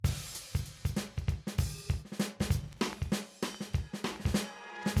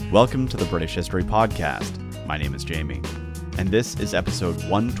Welcome to the British History Podcast. My name is Jamie, and this is episode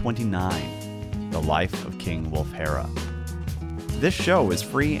 129, The Life of King Wulfhere. This show is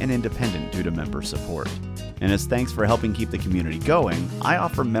free and independent due to member support, and as thanks for helping keep the community going, I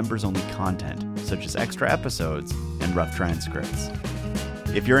offer members-only content, such as extra episodes and rough transcripts.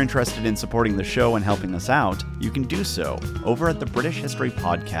 If you're interested in supporting the show and helping us out, you can do so over at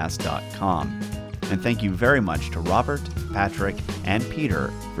thebritishhistorypodcast.com. And thank you very much to Robert, Patrick, and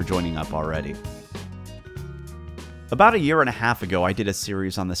Peter for joining up already. About a year and a half ago, I did a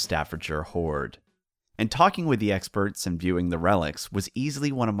series on the Staffordshire Hoard. And talking with the experts and viewing the relics was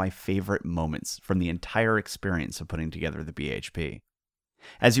easily one of my favorite moments from the entire experience of putting together the BHP.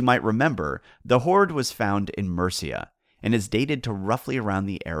 As you might remember, the Hoard was found in Mercia, and is dated to roughly around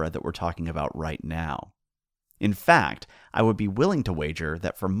the era that we're talking about right now. In fact, I would be willing to wager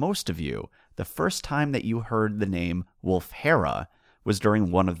that for most of you, the first time that you heard the name Wulfhere was during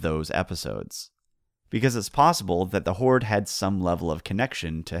one of those episodes. Because it's possible that the Hoard had some level of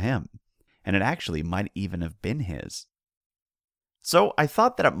connection to him, and it actually might even have been his. So I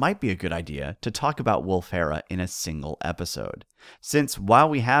thought that it might be a good idea to talk about Wulfhere in a single episode, since while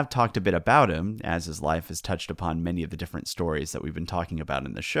we have talked a bit about him, as his life has touched upon many of the different stories that we've been talking about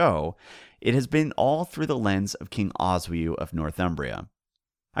in the show, it has been all through the lens of King Oswiu of Northumbria.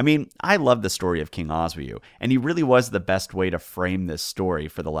 I mean, I love the story of King Oswiu, and he really was the best way to frame this story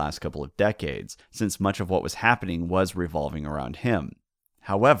for the last couple of decades, since much of what was happening was revolving around him.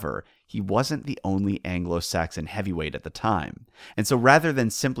 However, he wasn't the only Anglo-Saxon heavyweight at the time, and so rather than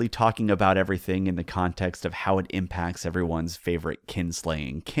simply talking about everything in the context of how it impacts everyone's favorite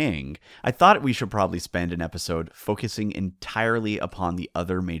kinslaying king, I thought we should probably spend an episode focusing entirely upon the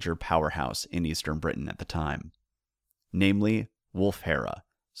other major powerhouse in eastern Britain at the time, namely Wulfhere,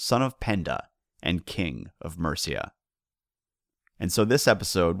 son of Penda and king of Mercia. And so this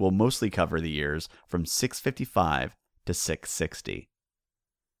episode will mostly cover the years from 655 to 660.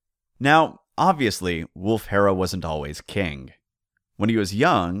 Now, obviously, Wulfhere wasn't always king. When he was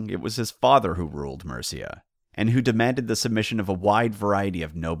young, it was his father who ruled Mercia, and who demanded the submission of a wide variety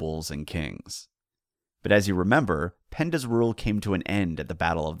of nobles and kings. But as you remember, Penda's rule came to an end at the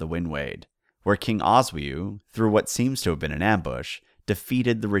Battle of the Windwade, where King Oswiu, through what seems to have been an ambush,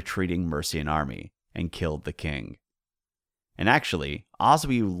 defeated the retreating Mercian army and killed the king. And actually,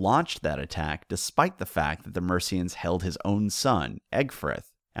 Oswiu launched that attack despite the fact that the Mercians held his own son, Egfrith,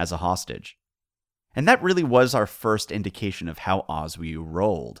 as a hostage. And that really was our first indication of how Oswiu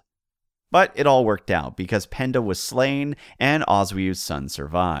rolled. But it all worked out because Penda was slain and Oswiu's son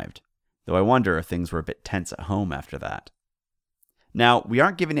survived, though I wonder if things were a bit tense at home after that. Now, we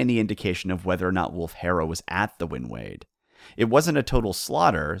aren't given any indication of whether or not Wulfhere was at the Windwade. It wasn't a total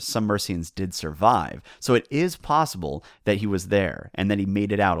slaughter, some Mercians did survive, so it is possible that he was there and that he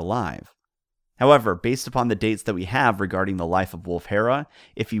made it out alive. However, based upon the dates that we have regarding the life of Wulfhere,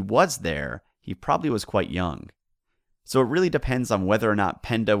 if he was there, he probably was quite young. So it really depends on whether or not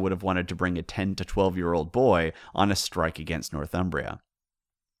Penda would have wanted to bring a 10 to 12-year-old boy on a strike against Northumbria.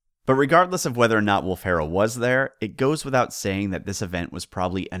 But regardless of whether or not Wulfhere was there, it goes without saying that this event was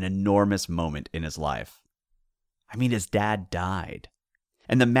probably an enormous moment in his life. I mean, his dad died,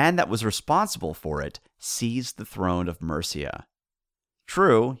 and the man that was responsible for it seized the throne of Mercia.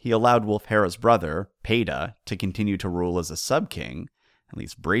 True, he allowed Wulfhere's brother, Penda, to continue to rule as a sub-king, at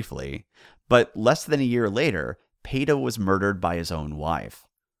least briefly, but less than a year later, Penda was murdered by his own wife,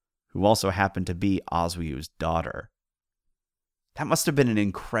 who also happened to be Oswiu's daughter. That must have been an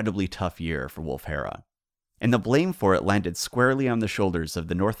incredibly tough year for Wulfhere, and the blame for it landed squarely on the shoulders of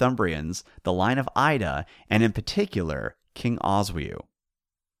the Northumbrians, the line of Ida, and in particular, King Oswiu.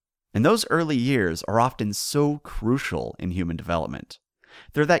 And those early years are often so crucial in human development.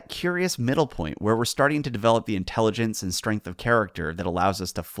 They're that curious middle point where we're starting to develop the intelligence and strength of character that allows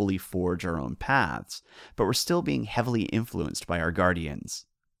us to fully forge our own paths, but we're still being heavily influenced by our guardians.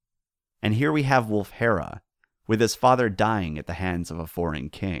 And here we have Wulfhere, with his father dying at the hands of a foreign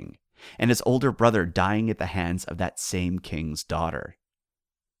king, and his older brother dying at the hands of that same king's daughter.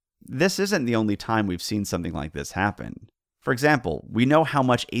 This isn't the only time we've seen something like this happen. For example, we know how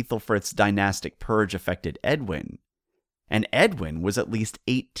much Aethelfrith's dynastic purge affected Edwin. And Edwin was at least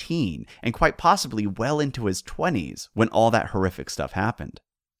 18, and quite possibly well into his 20s when all that horrific stuff happened.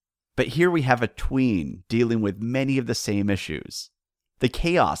 But here we have a tween dealing with many of the same issues. The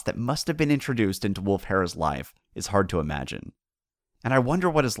chaos that must have been introduced into Wulfhere's life is hard to imagine. And I wonder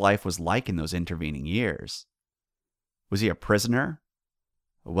what his life was like in those intervening years. Was he a prisoner?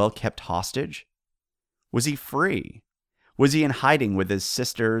 A well-kept hostage? Was he free? Was he in hiding with his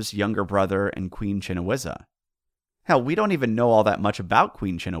sisters, younger brother, and Queen Chinawiza? Hell, we don't even know all that much about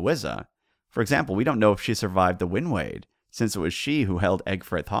Queen Chinawiza. For example, we don't know if she survived the Windwade, since it was she who held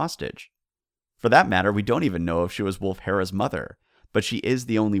Egfrith hostage. For that matter, we don't even know if she was Wulfhere's mother, but she is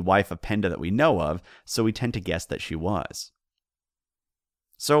the only wife of Penda that we know of, so we tend to guess that she was.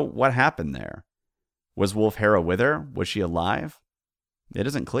 So what happened there? Was Wulfhere with her? Was she alive? It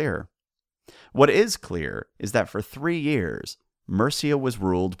isn't clear. What is clear is that for 3 years, Mercia was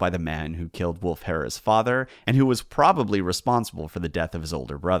ruled by the man who killed Wulfhere's father and who was probably responsible for the death of his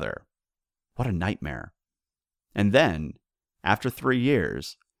older brother. What a nightmare. And then, after 3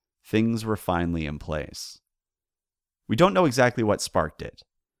 years, things were finally in place. We don't know exactly what sparked it,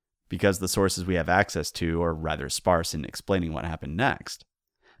 because the sources we have access to are rather sparse in explaining what happened next.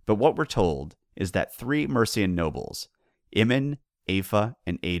 But what we're told is that 3 Mercian nobles, Imin, Aefa,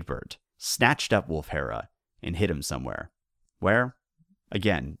 and Eadbert, snatched up Wulfhere and hid him somewhere. Where?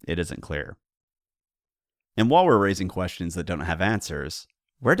 Again, it isn't clear. And while we're raising questions that don't have answers,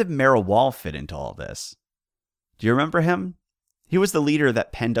 where did Merowal fit into all this? Do you remember him? He was the leader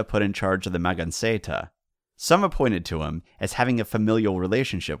that Penda put in charge of the Maganseta. Some have pointed to him as having a familial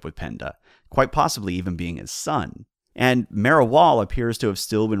relationship with Penda, quite possibly even being his son. And Merowal appears to have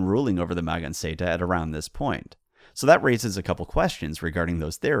still been ruling over the Maganseta at around this point. So that raises a couple questions regarding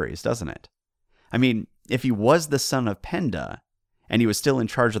those theories, doesn't it? I mean, if he was the son of Penda, and he was still in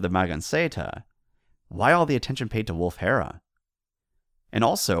charge of the Maganseta, why all the attention paid to Wulfhere? And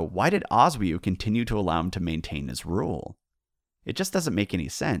also, why did Oswiu continue to allow him to maintain his rule? It just doesn't make any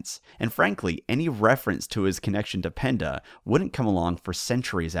sense, and frankly, any reference to his connection to Penda wouldn't come along for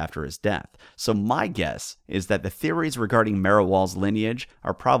centuries after his death, so my guess is that the theories regarding Merowal's lineage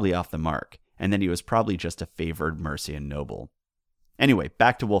are probably off the mark, and that he was probably just a favored Mercian noble. Anyway,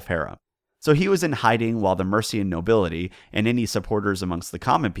 back to Wulfhere. So he was in hiding while the Mercian nobility and any supporters amongst the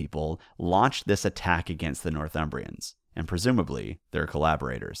common people launched this attack against the Northumbrians, and presumably their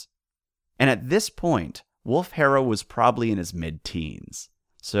collaborators. And at this point, Wulfhere was probably in his mid-teens,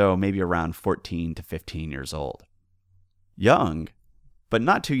 so maybe around 14 to 15 years old. Young, but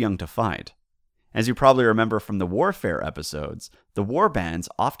not too young to fight. As you probably remember from the Warfare episodes, the war bands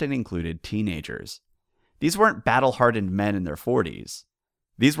often included teenagers. These weren't battle-hardened men in their 40s.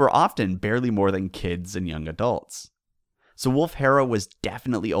 These were often barely more than kids and young adults. So Wulfhere was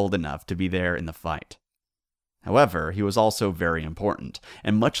definitely old enough to be there in the fight. However, he was also very important,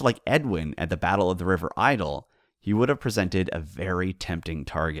 and much like Edwin at the Battle of the River Idle, he would have presented a very tempting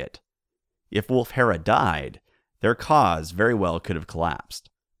target. If Wulfhere died, their cause very well could have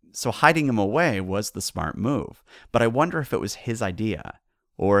collapsed. So hiding him away was the smart move, but I wonder if it was his idea,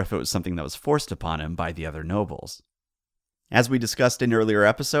 or if it was something that was forced upon him by the other nobles. As we discussed in earlier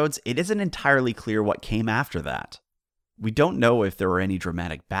episodes, it isn't entirely clear what came after that. We don't know if there were any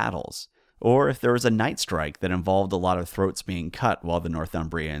dramatic battles, or if there was a night strike that involved a lot of throats being cut while the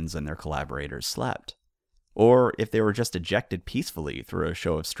Northumbrians and their collaborators slept, or if they were just ejected peacefully through a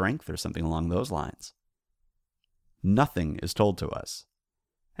show of strength or something along those lines. Nothing is told to us.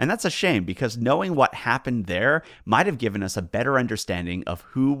 And that's a shame, because knowing what happened there might have given us a better understanding of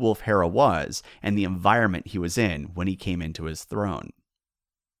who Wulfhere was and the environment he was in when he came into his throne.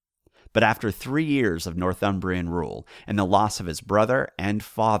 But after 3 years of Northumbrian rule and the loss of his brother and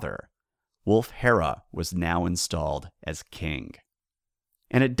father, Wulfhere was now installed as king.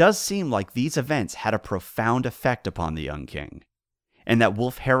 And it does seem like these events had a profound effect upon the young king, and that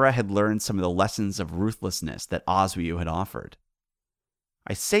Wulfhere had learned some of the lessons of ruthlessness that Oswiu had offered.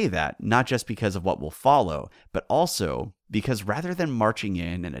 I say that not just because of what will follow, but also because rather than marching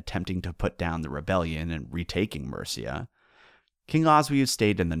in and attempting to put down the rebellion and retaking Mercia, King Oswiu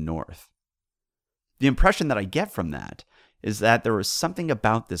stayed in the north. The impression that I get from that is that there was something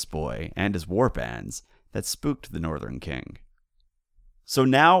about this boy and his war bands that spooked the northern king. So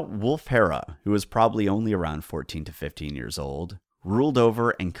now Wulfhere, who was probably only around 14 to 15 years old, ruled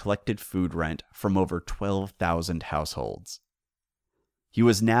over and collected food rent from over 12,000 households. He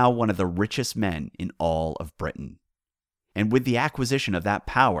was now one of the richest men in all of Britain. And with the acquisition of that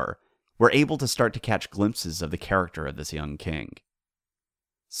power, we're able to start to catch glimpses of the character of this young king.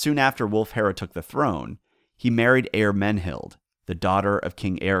 Soon after Wulfhere took the throne, he married Eärmenhild, the daughter of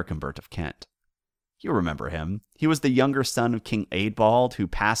King Eärconbert of Kent. You remember him. He was the younger son of King Eadbald, who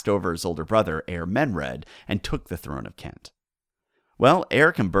passed over his older brother Eärmenred and took the throne of Kent. Well,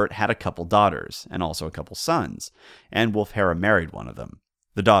 Eärconbert had a couple daughters, and also a couple sons, and Wulfhere married one of them.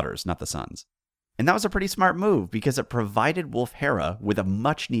 The daughters, not the sons. And that was a pretty smart move, because it provided Wulfhere with a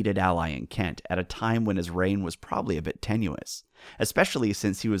much-needed ally in Kent at a time when his reign was probably a bit tenuous, especially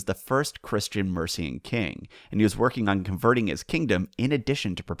since he was the first Christian Mercian king, and he was working on converting his kingdom in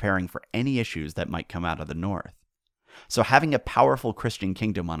addition to preparing for any issues that might come out of the north. So having a powerful Christian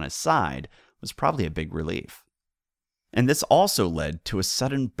kingdom on his side was probably a big relief. And this also led to a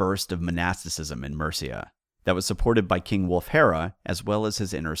sudden burst of monasticism in Mercia that was supported by King Wulfhere as well as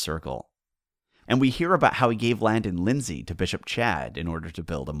his inner circle. And we hear about how he gave land in Lindsey to Bishop Chad in order to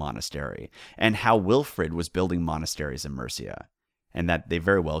build a monastery, and how Wilfrid was building monasteries in Mercia, and that they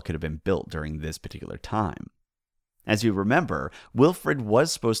very well could have been built during this particular time. As you remember, Wilfrid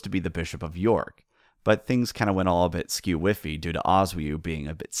was supposed to be the Bishop of York, but things kind of went all a bit skew-whiffy due to Oswiu being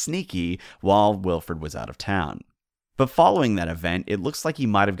a bit sneaky while Wilfrid was out of town. But following that event, it looks like he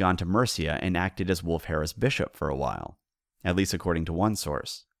might have gone to Mercia and acted as Wulfhere's bishop for a while, at least according to one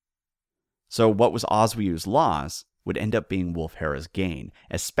source. So what was Oswiu's loss would end up being Wulfhere's gain,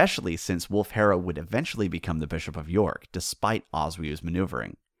 especially since Wulfhere would eventually become the Bishop of York, despite Oswiu's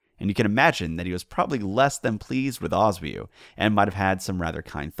maneuvering. And you can imagine that he was probably less than pleased with Oswiu, and might have had some rather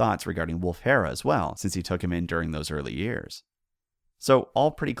kind thoughts regarding Wulfhere as well, since he took him in during those early years. So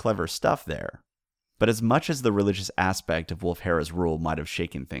all pretty clever stuff there. But as much as the religious aspect of Wulfhere's rule might have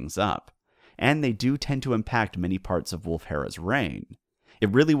shaken things up, and they do tend to impact many parts of Wulfhere's reign,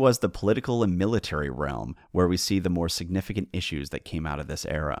 it really was the political and military realm where we see the more significant issues that came out of this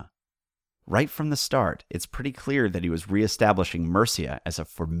era. Right from the start, it's pretty clear that he was reestablishing Mercia as a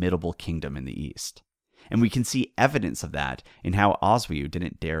formidable kingdom in the east. And we can see evidence of that in how Oswiu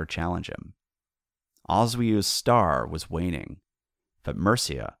didn't dare challenge him. Oswiu's star was waning, but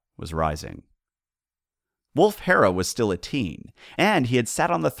Mercia was rising. Wulfhere was still a teen, and he had sat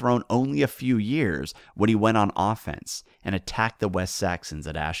on the throne only a few years when he went on offense and attacked the West Saxons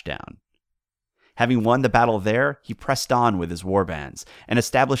at Ashdown. Having won the battle there, he pressed on with his warbands and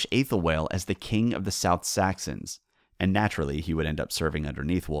established Aethelwald as the king of the South Saxons, and naturally he would end up serving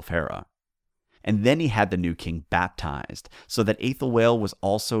underneath Wulfhere. And then he had the new king baptized, so that Aethelwald was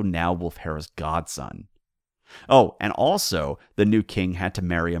also now Wulfhere's godson. Oh, and also the new king had to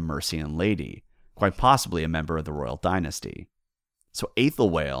marry a Mercian lady, quite possibly a member of the royal dynasty. So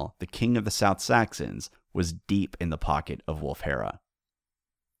Aethelwald, the king of the South Saxons, was deep in the pocket of Wulfhere.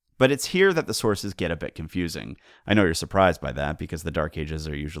 But it's here that the sources get a bit confusing. I know you're surprised by that because the Dark Ages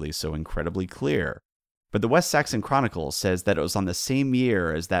are usually so incredibly clear. But the West Saxon Chronicle says that it was on the same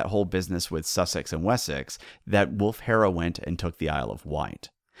year as that whole business with Sussex and Wessex that Wulfhere went and took the Isle of Wight,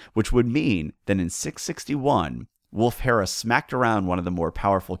 which would mean that in 661, Wulfhere smacked around one of the more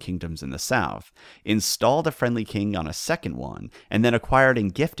powerful kingdoms in the south, installed a friendly king on a second one, and then acquired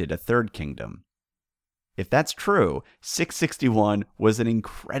and gifted a third kingdom. If that's true, 661 was an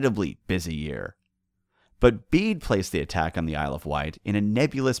incredibly busy year. But Bede placed the attack on the Isle of Wight in a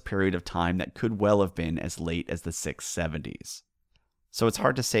nebulous period of time that could well have been as late as the 670s. So it's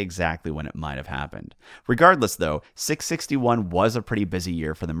hard to say exactly when it might have happened. Regardless, though, 661 was a pretty busy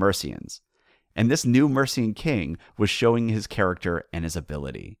year for the Mercians. And this new Mercian king was showing his character and his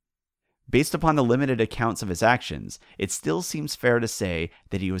ability. Based upon the limited accounts of his actions, it still seems fair to say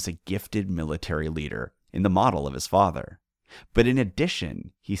that he was a gifted military leader in the model of his father. But in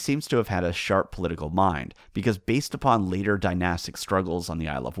addition, he seems to have had a sharp political mind, because based upon later dynastic struggles on the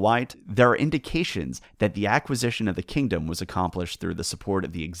Isle of Wight, there are indications that the acquisition of the kingdom was accomplished through the support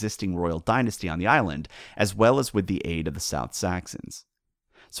of the existing royal dynasty on the island, as well as with the aid of the South Saxons.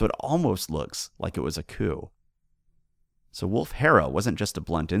 So it almost looks like it was a coup. So Wulfhere wasn't just a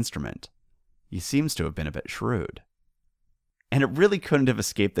blunt instrument. He seems to have been a bit shrewd. And it really couldn't have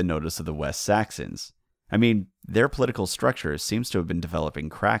escaped the notice of the West Saxons. I mean, their political structure seems to have been developing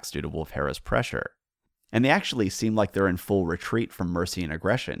cracks due to Wulfhere's pressure. And they actually seem like they're in full retreat from Mercian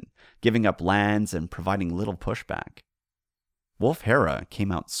aggression, giving up lands and providing little pushback. Wulfhere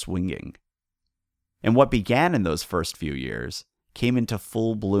came out swinging. And what began in those first few years came into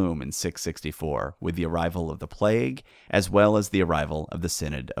full bloom in 664 with the arrival of the plague, as well as the arrival of the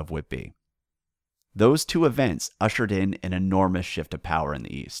Synod of Whitby. Those two events ushered in an enormous shift of power in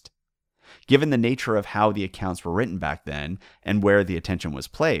the East. Given the nature of how the accounts were written back then, and where the attention was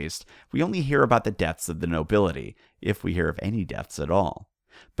placed, we only hear about the deaths of the nobility, if we hear of any deaths at all.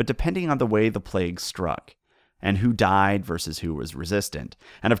 But depending on the way the plague struck, and who died versus who was resistant,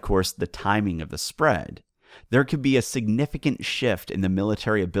 and of course the timing of the spread, there could be a significant shift in the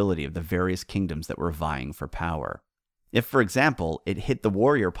military ability of the various kingdoms that were vying for power. If, for example, it hit the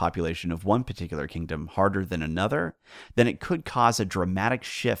warrior population of one particular kingdom harder than another, then it could cause a dramatic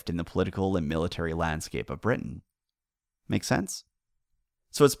shift in the political and military landscape of Britain. Make sense?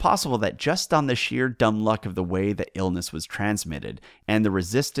 So it's possible that just on the sheer dumb luck of the way that illness was transmitted, and the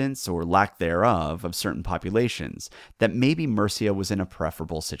resistance or lack thereof of certain populations, that maybe Mercia was in a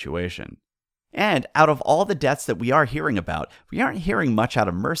preferable situation. And out of all the deaths that we are hearing about, we aren't hearing much out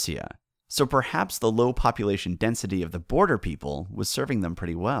of Mercia. So perhaps the low population density of the border people was serving them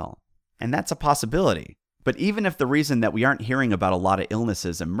pretty well. And that's a possibility. But even if the reason that we aren't hearing about a lot of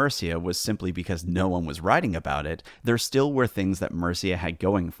illnesses in Mercia was simply because no one was writing about it, there still were things that Mercia had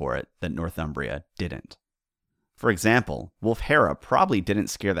going for it that Northumbria didn't. For example, Wulfhere probably didn't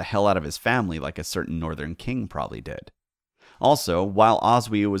scare the hell out of his family like a certain northern king probably did. Also, while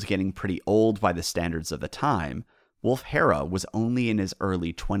Oswiu was getting pretty old by the standards of the time, Wulfhere was only in his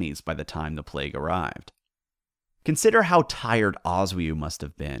early 20s by the time the plague arrived. Consider how tired Oswiu must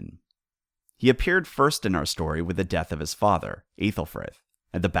have been. He appeared first in our story with the death of his father, Aethelfrith,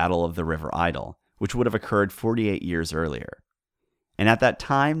 at the Battle of the River Idle, which would have occurred 48 years earlier. And at that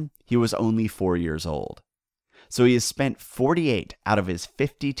time, he was only 4 years old. So he has spent 48 out of his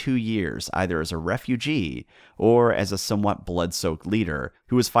 52 years either as a refugee or as a somewhat blood-soaked leader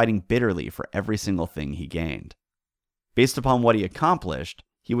who was fighting bitterly for every single thing he gained. Based upon what he accomplished,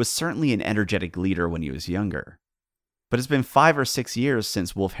 he was certainly an energetic leader when he was younger. But it's been 5 or 6 years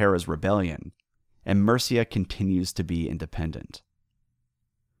since Wulfhere's rebellion, and Mercia continues to be independent.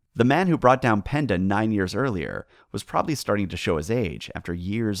 The man who brought down Penda 9 years earlier was probably starting to show his age after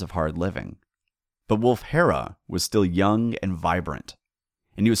years of hard living. But Wulfhere was still young and vibrant,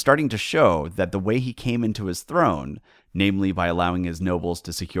 and he was starting to show that the way he came into his throne, namely by allowing his nobles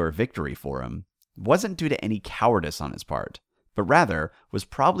to secure victory for him, wasn't due to any cowardice on his part, but rather was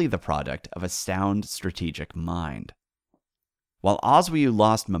probably the product of a sound strategic mind. While Oswiu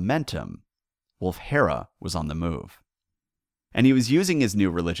lost momentum, Wulfhere was on the move. And he was using his new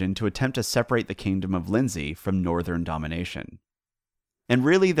religion to attempt to separate the kingdom of Lindsey from northern domination. And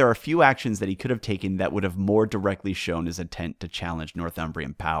really, there are few actions that he could have taken that would have more directly shown his intent to challenge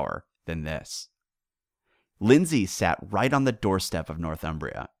Northumbrian power than this. Lindsey sat right on the doorstep of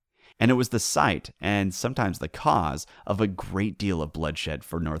Northumbria, and it was the site, and sometimes the cause, of a great deal of bloodshed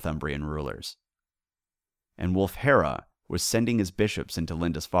for Northumbrian rulers. And Wulfhere was sending his bishops into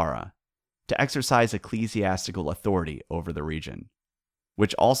Lindisfarra to exercise ecclesiastical authority over the region,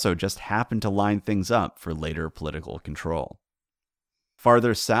 which also just happened to line things up for later political control.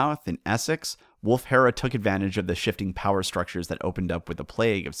 Farther south, in Essex, Wulfhere took advantage of the shifting power structures that opened up with the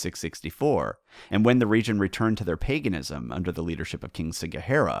plague of 664, and when the region returned to their paganism under the leadership of King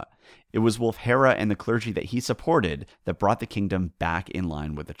Sigahera, it was Wulfhere and the clergy that he supported that brought the kingdom back in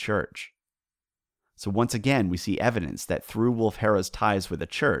line with the church. So once again, we see evidence that through Wulfhere's ties with the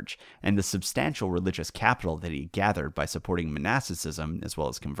church and the substantial religious capital that he gathered by supporting monasticism as well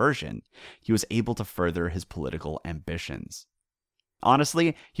as conversion, he was able to further his political ambitions.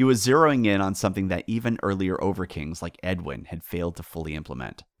 Honestly, he was zeroing in on something that even earlier overkings like Edwin had failed to fully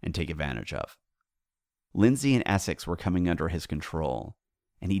implement and take advantage of. Lindsey and Essex were coming under his control,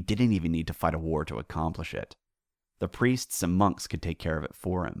 and he didn't even need to fight a war to accomplish it. The priests and monks could take care of it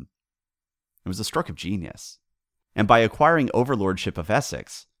for him. It was a stroke of genius. And by acquiring overlordship of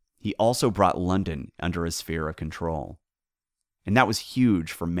Essex, he also brought London under his sphere of control. And that was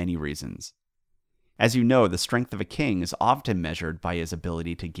huge for many reasons. As you know, the strength of a king is often measured by his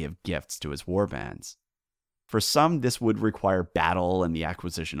ability to give gifts to his warbands. For some, this would require battle and the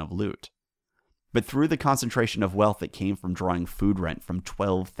acquisition of loot. But through the concentration of wealth that came from drawing food rent from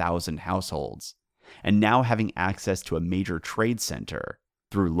 12,000 households, and now having access to a major trade center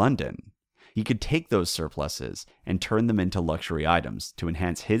through London, he could take those surpluses and turn them into luxury items to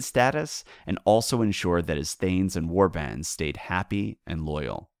enhance his status and also ensure that his thanes and warbands stayed happy and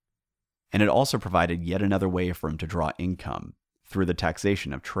loyal. And it also provided yet another way for him to draw income through the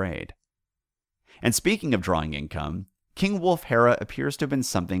taxation of trade. And speaking of drawing income, King Wulfhere appears to have been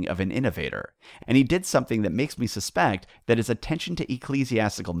something of an innovator, and he did something that makes me suspect that his attention to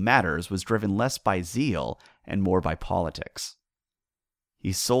ecclesiastical matters was driven less by zeal and more by politics.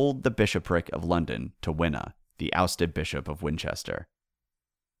 He sold the bishopric of London to Winna, the ousted Bishop of Winchester.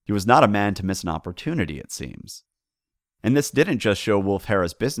 He was not a man to miss an opportunity, it seems. And this didn't just show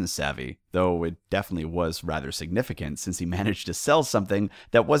Wulfhere's business savvy, though it definitely was rather significant since he managed to sell something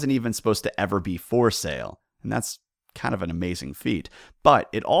that wasn't even supposed to ever be for sale, and that's kind of an amazing feat. But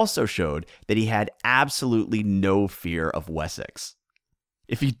it also showed that he had absolutely no fear of Wessex.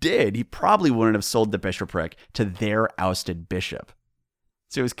 If he did, he probably wouldn't have sold the bishopric to their ousted bishop.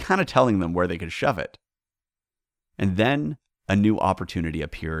 So he was kind of telling them where they could shove it. And then a new opportunity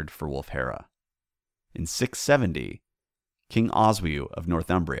appeared for Wulfhere. In 670, King Oswiu of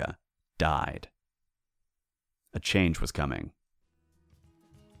Northumbria died. A change was coming.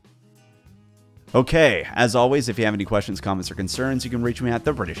 Okay, as always, if you have any questions, comments, or concerns, you can reach me at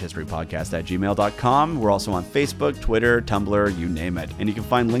thebritishhistorypodcast@gmail.com. We're also on Facebook, Twitter, Tumblr, you name it. And you can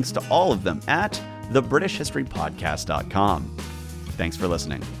find links to all of them at thebritishhistorypodcast.com. Thanks for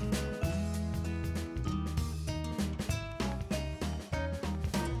listening.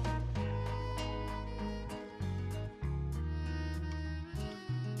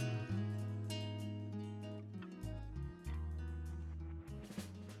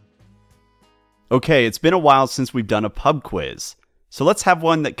 Okay, it's been a while since we've done a pub quiz, so let's have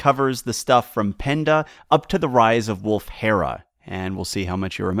one that covers the stuff from Penda up to the rise of Wulfhere, and we'll see how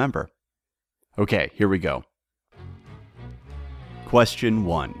much you remember. Okay, here we go. Question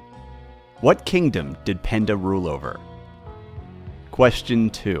 1. What kingdom did Penda rule over? Question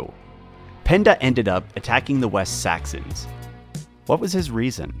 2. Penda ended up attacking the West Saxons. What was his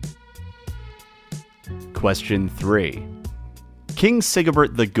reason? Question 3. King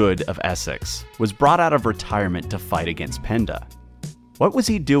Sigebert the Good of Essex was brought out of retirement to fight against Penda. What was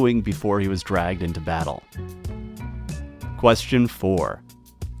he doing before he was dragged into battle? Question 4.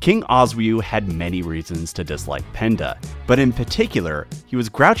 King Oswiu had many reasons to dislike Penda, but in particular, he was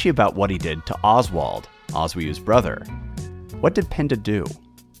grouchy about what he did to Oswald, Oswiu's brother. What did Penda do?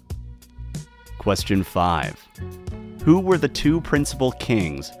 Question 5. Who were the two principal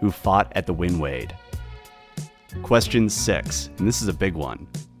kings who fought at the Wynwade? Question 6, and this is a big one.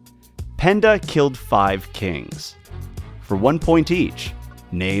 Penda killed 5 kings. For 1 point each,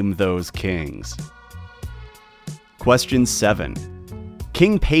 name those kings. Question 7.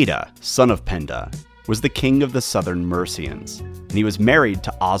 King Peda, son of Penda, was the king of the southern Mercians, and he was married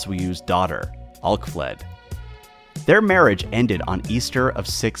to Oswiu's daughter, Alcfled. Their marriage ended on Easter of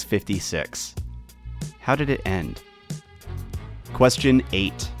 656. How did it end? Question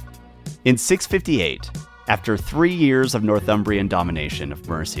 8. In 658, after 3 years of Northumbrian domination of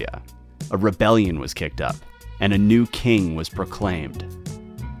Mercia, a rebellion was kicked up, and a new king was proclaimed.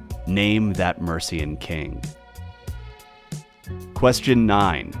 Name that Mercian king. Question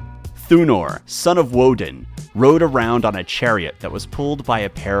 9. Thunor, son of Woden, rode around on a chariot that was pulled by a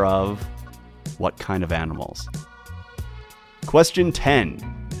pair of... what kind of animals? Question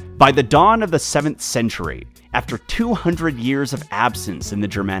 10. By the dawn of the 7th century, after 200 years of absence in the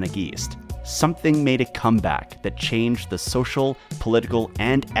Germanic East, something made a comeback that changed the social, political,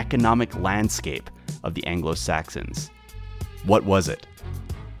 and economic landscape of the Anglo-Saxons. What was it?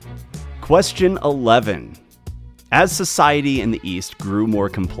 Question 11. As society in the East grew more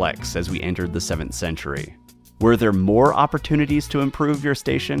complex as we entered the 7th century, were there more opportunities to improve your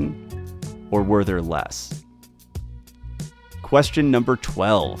station, or were there less? Question number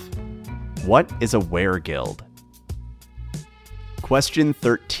 12. What is a weregild? Question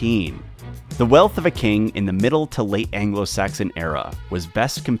 13. The wealth of a king in the Middle to Late Anglo-Saxon era was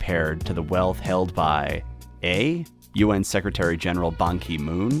best compared to the wealth held by A. UN Secretary-General Ban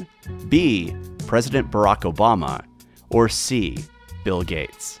Ki-moon, B. President Barack Obama, or C. Bill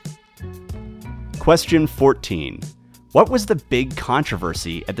Gates. Question 14. What was the big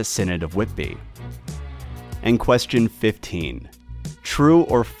controversy at the Synod of Whitby? And question 15. True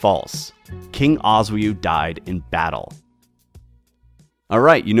or false? King Oswiu died in battle. All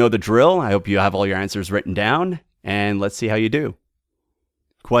right, you know the drill. I hope you have all your answers written down, and let's see how you do.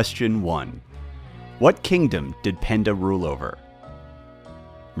 Question 1. What kingdom did Penda rule over?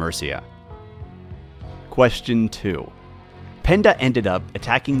 Mercia. Question 2. Penda ended up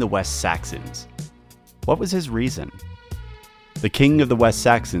attacking the West Saxons. What was his reason? The king of the West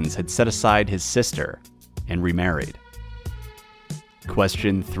Saxons had set aside his sister and remarried.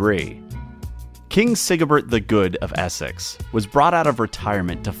 Question 3. King Sigebert the Good of Essex was brought out of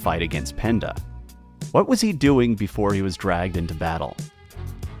retirement to fight against Penda. What was he doing before he was dragged into battle?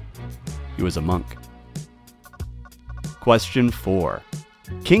 He was a monk. Question 4.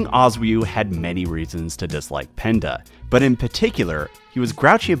 King Oswiu had many reasons to dislike Penda, but in particular, he was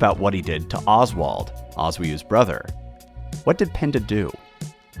grouchy about what he did to Oswald, Oswiu's brother. What did Penda do?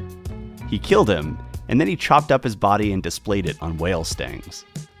 He killed him, and then he chopped up his body and displayed it on whale stings.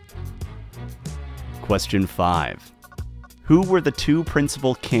 Question 5. Who were the two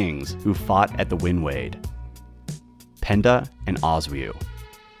principal kings who fought at the Wynwade? Penda and Oswiu.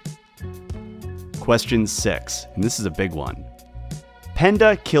 Question 6, and this is a big one.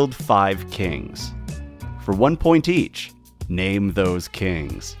 Penda killed 5 kings. For 1 point each, name those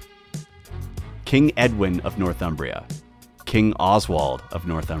kings. King Edwin of Northumbria, King Oswald of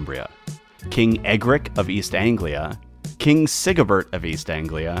Northumbria, King Egric of East Anglia, King Sigebert of East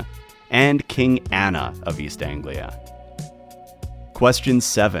Anglia, and King Anna of East Anglia. Question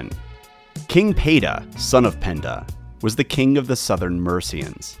 7. King Peda, son of Penda, was the king of the southern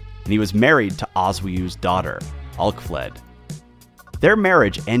Mercians, and he was married to Oswiu's daughter, Alcfled. Their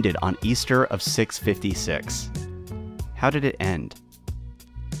marriage ended on Easter of 656. How did it end?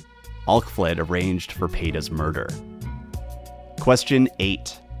 Alcfled arranged for Peda's murder. Question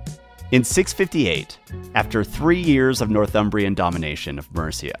 8. In 658, after 3 years of Northumbrian domination of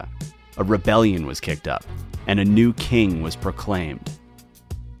Mercia, a rebellion was kicked up, and a new king was proclaimed.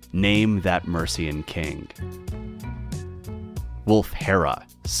 Name that Mercian king. Wulfhere,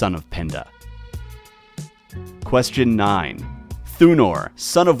 son of Penda. Question 9. Thunor,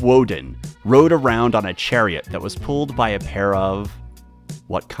 son of Woden, rode around on a chariot that was pulled by a pair of...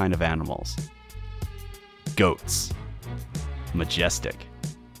 what kind of animals? Goats. Majestic.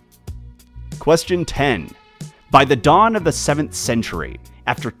 Question 10. By the dawn of the 7th century,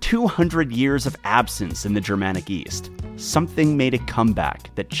 after 200 years of absence in the Germanic East, something made a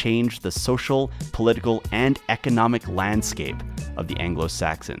comeback that changed the social, political, and economic landscape of the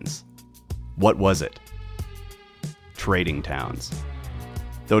Anglo-Saxons. What was it? Trading towns.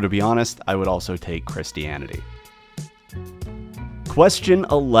 Though to be honest, I would also take Christianity. Question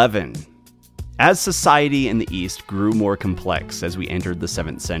 11. As society in the East grew more complex as we entered the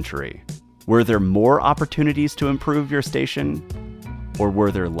 7th century, were there more opportunities to improve your station, or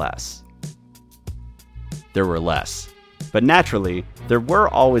were there less? There were less, but naturally, there were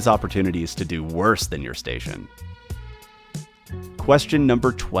always opportunities to do worse than your station. Question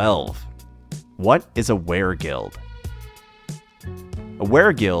number 12. What is a weregild? A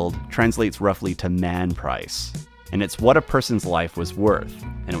weregild translates roughly to man price, and it's what a person's life was worth,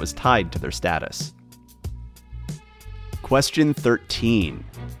 and it was tied to their status. Question 13.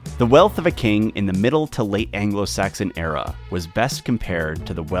 The wealth of a king in the Middle to Late Anglo-Saxon era was best compared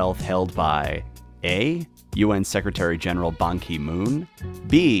to the wealth held by A. UN Secretary General Ban Ki-moon,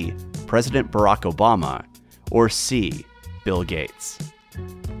 B. President Barack Obama, or C. Bill Gates.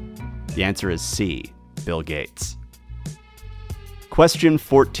 The answer is C. Bill Gates. Question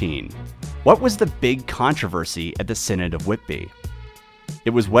 14. What was the big controversy at the Synod of Whitby? It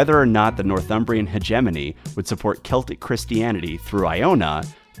was whether or not the Northumbrian hegemony would support Celtic Christianity through Iona,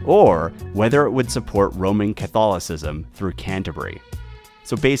 or whether it would support Roman Catholicism through Canterbury.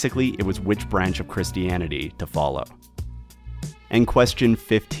 So basically, it was which branch of Christianity to follow. And question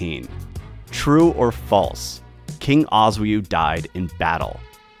 15. True or false? King Oswiu died in battle.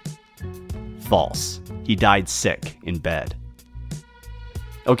 False. He died sick in bed.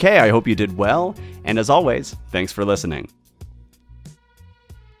 Okay, I hope you did well, and as always, thanks for listening.